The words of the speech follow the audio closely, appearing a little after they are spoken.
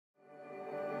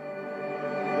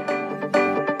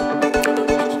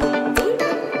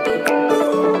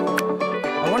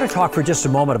to talk for just a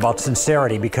moment about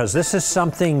sincerity, because this is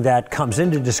something that comes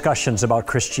into discussions about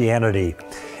Christianity.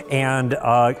 And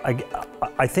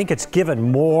I think it's given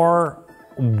more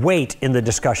weight in the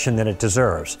discussion than it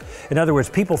deserves. In other words,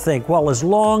 people think, well, as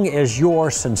long as you're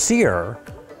sincere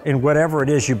in whatever it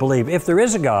is you believe, if there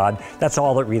is a God, that's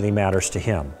all that really matters to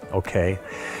Him, okay?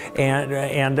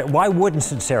 And why wouldn't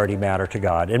sincerity matter to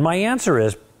God? And my answer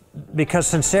is because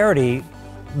sincerity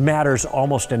matters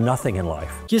almost in nothing in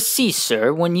life. You see,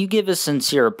 sir, when you give a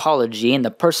sincere apology and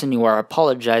the person you are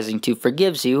apologizing to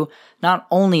forgives you, not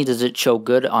only does it show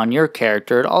good on your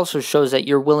character, it also shows that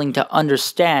you're willing to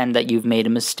understand that you've made a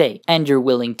mistake, and you're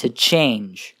willing to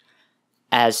change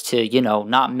as to, you know,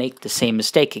 not make the same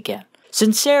mistake again.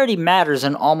 Sincerity matters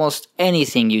in almost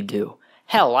anything you do.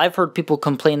 Hell, I've heard people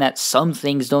complain that some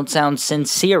things don't sound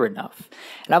sincere enough.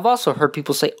 And I've also heard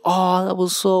people say, "Oh, that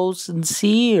was so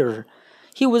sincere.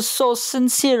 He was so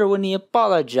sincere when he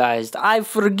apologized. I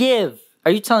forgive."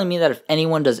 Are you telling me that if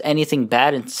anyone does anything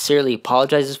bad and sincerely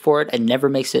apologizes for it and never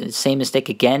makes the same mistake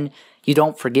again, you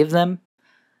don't forgive them?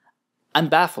 I'm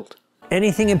baffled.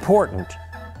 Anything important,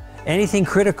 anything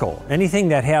critical, anything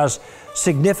that has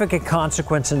significant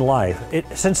consequence in life,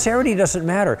 sincerity doesn't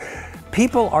matter.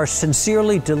 People are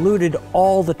sincerely deluded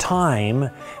all the time,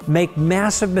 make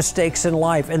massive mistakes in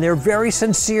life, and they're very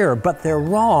sincere, but they're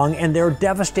wrong, and there are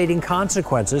devastating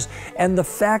consequences. And the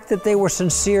fact that they were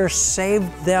sincere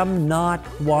saved them not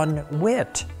one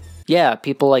whit. Yeah,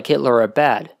 people like Hitler are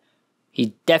bad.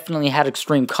 He definitely had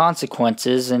extreme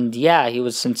consequences, and yeah, he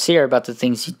was sincere about the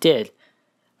things he did.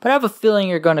 But I have a feeling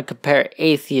you're going to compare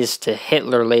atheists to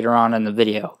Hitler later on in the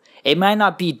video. It might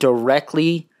not be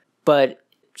directly, but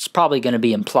it's probably going to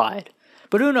be implied.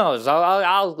 But who knows?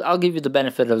 I'll give you the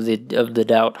benefit of the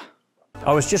doubt.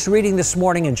 I was just reading this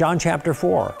morning in John chapter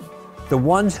 4. The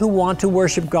ones who want to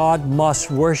worship God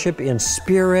must worship in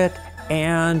spirit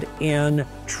and in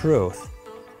truth.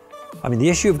 I mean, the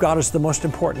issue of God is the most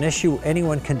important issue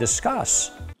anyone can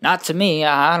discuss. Not to me.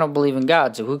 I don't believe in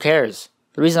God, so who cares?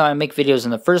 The reason I make videos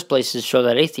in the first place is to show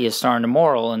that atheists aren't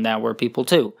immoral and that we're people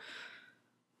too.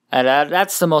 And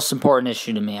that's the most important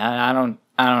issue to me. I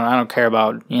don't care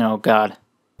about, you know, God.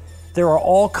 There are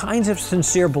all kinds of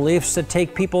sincere beliefs that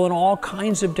take people in all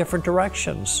kinds of different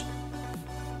directions.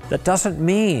 That doesn't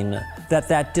mean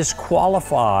that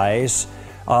disqualifies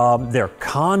their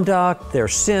conduct, their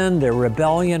sin, their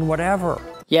rebellion, whatever.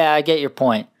 Yeah, I get your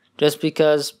point. Just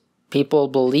because people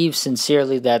believe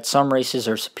sincerely that some races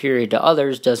are superior to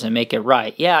others doesn't make it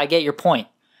right. Yeah, I get your point.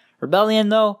 Rebellion,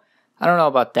 though? I don't know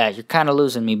about that. You're kind of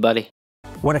losing me, buddy.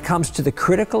 When it comes to the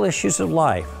critical issues of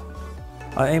life,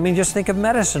 I mean, just think of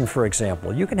medicine, for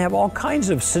example. You can have all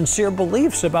kinds of sincere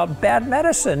beliefs about bad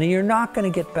medicine, and you're not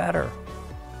going to get better.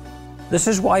 This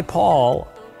is why Paul,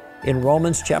 in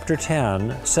Romans chapter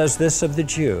 10, says this of the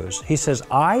Jews. He says,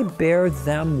 "I bear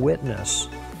them witness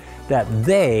that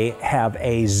they have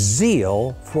a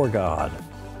zeal for God,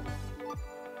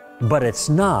 but it's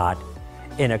not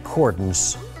in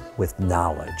accordance with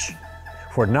knowledge.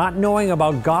 For not knowing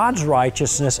about God's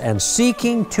righteousness and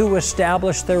seeking to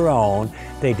establish their own,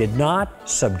 they did not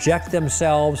subject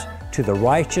themselves to the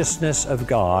righteousness of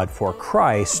God, for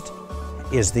Christ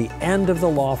is the end of the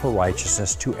law for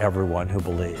righteousness to everyone who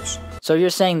believes." So you're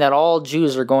saying that all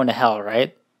Jews are going to hell,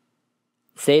 right?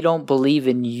 They don't believe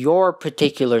in your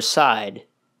particular side.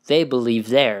 They believe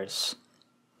theirs.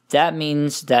 That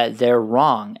means that they're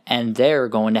wrong and they're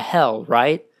going to hell,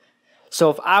 right? So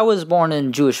if I was born in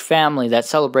a Jewish family that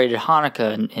celebrated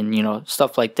Hanukkah and you know,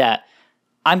 stuff like that,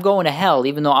 I'm going to hell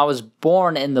even though I was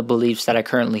born in the beliefs that I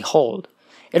currently hold.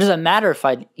 It doesn't matter if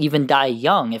I even die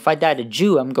young. If I died a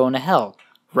Jew, I'm going to hell,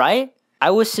 right?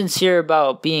 I was sincere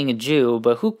about being a Jew,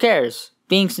 but who cares?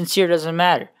 Being sincere doesn't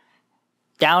matter.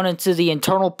 Down into the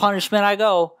eternal punishment I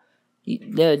go.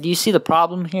 Do you see the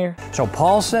problem here? So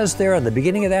Paul says there at the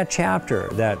beginning of that chapter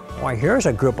that, well, here's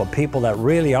a group of people that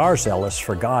really are zealous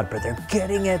for God, but they're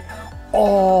getting it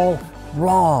all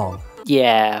wrong.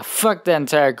 Yeah, fuck that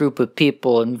entire group of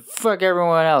people and fuck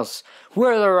everyone else.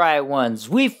 We're the right ones.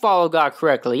 We follow God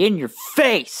correctly. In your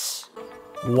face.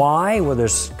 Why? Well,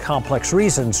 there's complex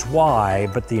reasons why,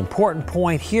 but the important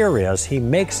point here is he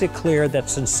makes it clear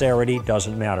that sincerity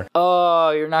doesn't matter.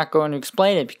 Oh, you're not going to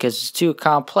explain it because it's too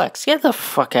complex. Get the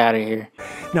fuck out of here.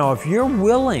 Now, if you're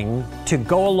willing to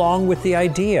go along with the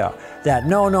idea that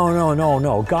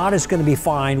no, God is going to be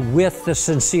fine with the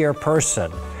sincere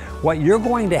person, what you're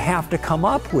going to have to come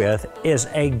up with is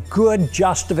a good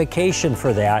justification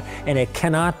for that, and it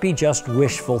cannot be just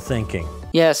wishful thinking.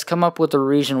 Yes, come up with a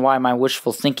reason why my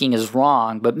wishful thinking is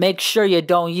wrong, but make sure you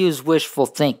don't use wishful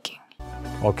thinking.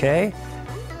 Okay?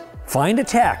 Find a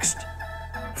text.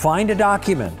 Find a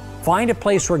document. Find a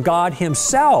place where God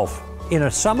Himself, in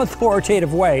some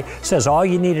authoritative way, says all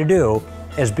you need to do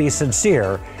is be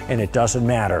sincere, and it doesn't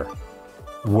matter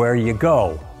where you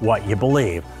go, what you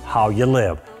believe, how you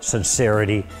live.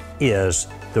 Sincerity is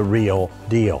the real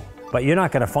deal. But you're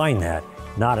not going to find that,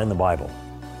 not in the Bible.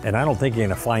 And I don't think you're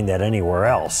going to find that anywhere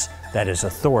else that is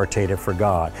authoritative for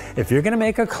God. If you're going to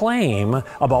make a claim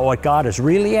about what God is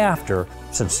really after,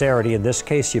 sincerity in this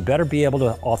case, you better be able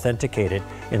to authenticate it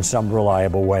in some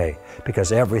reliable way,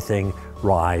 because everything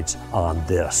rides on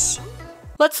this.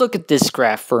 Let's look at this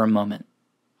graph for a moment.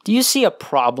 Do you see a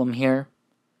problem here?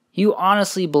 You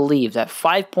honestly believe that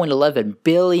 5.11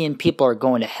 billion people are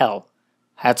going to hell.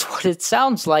 That's what it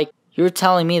sounds like. You're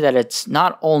telling me that it's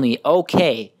not only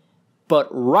okay, but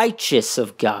righteous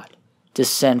of God to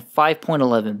send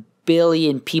 5.11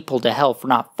 billion people to hell for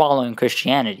not following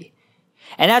Christianity.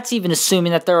 And that's even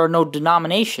assuming that there are no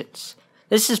denominations.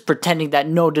 This is pretending that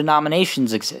no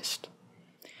denominations exist.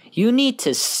 You need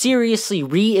to seriously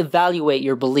reevaluate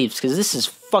your beliefs, because this is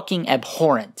fucking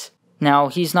abhorrent. Now,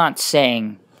 he's not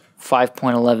saying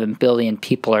 5.11 billion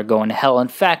people are going to hell. In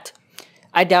fact,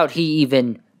 I doubt he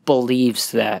even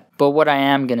believes that. But what I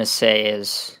am going to say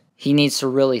is, he needs to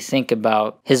really think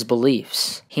about his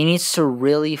beliefs. He needs to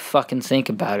really fucking think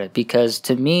about it, because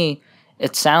to me,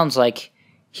 it sounds like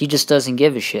he just doesn't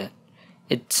give a shit.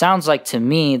 It sounds like to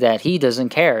me that he doesn't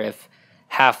care if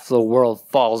half the world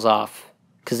falls off,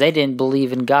 because they didn't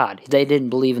believe in God. They didn't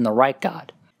believe in the right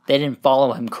God. They didn't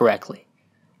follow Him correctly.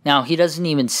 Now, he doesn't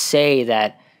even say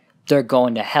that they're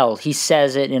going to hell. He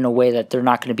says it in a way that they're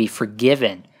not going to be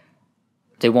forgiven.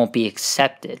 They won't be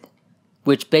accepted,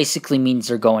 which basically means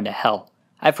they're going to hell.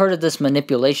 I've heard of this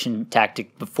manipulation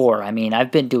tactic before. I mean,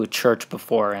 I've been to a church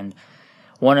before, and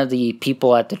one of the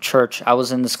people at the church, I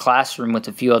was in this classroom with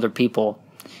a few other people,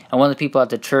 and one of the people at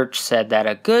the church said that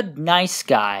a good, nice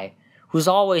guy who's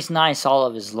always nice all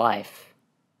of his life,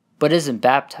 but isn't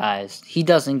baptized, he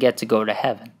doesn't get to go to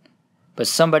heaven. But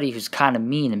somebody who's kind of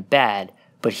mean and bad,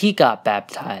 but he got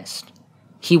baptized,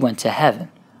 he went to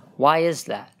heaven. Why is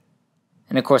that?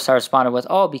 And of course I responded with,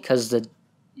 because the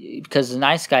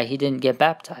nice guy, he didn't get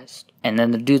baptized. And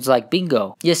then the dude's like,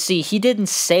 bingo. You see, he didn't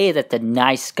say that the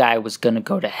nice guy was going to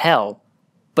go to hell,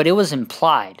 but it was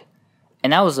implied.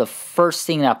 And that was the first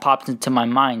thing that popped into my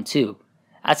mind too.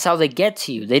 That's how they get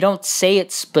to you. They don't say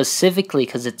it specifically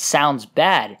because it sounds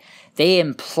bad. They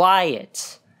imply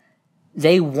it.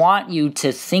 They want you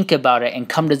to think about it and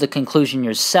come to the conclusion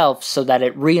yourself so that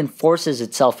it reinforces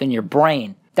itself in your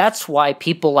brain. That's why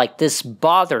people like this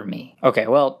bother me. Okay,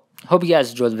 well, hope you guys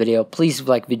enjoyed the video. Please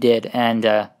like if you did.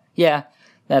 And yeah,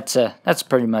 that's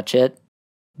pretty much it.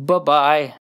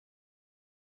 Bye-bye.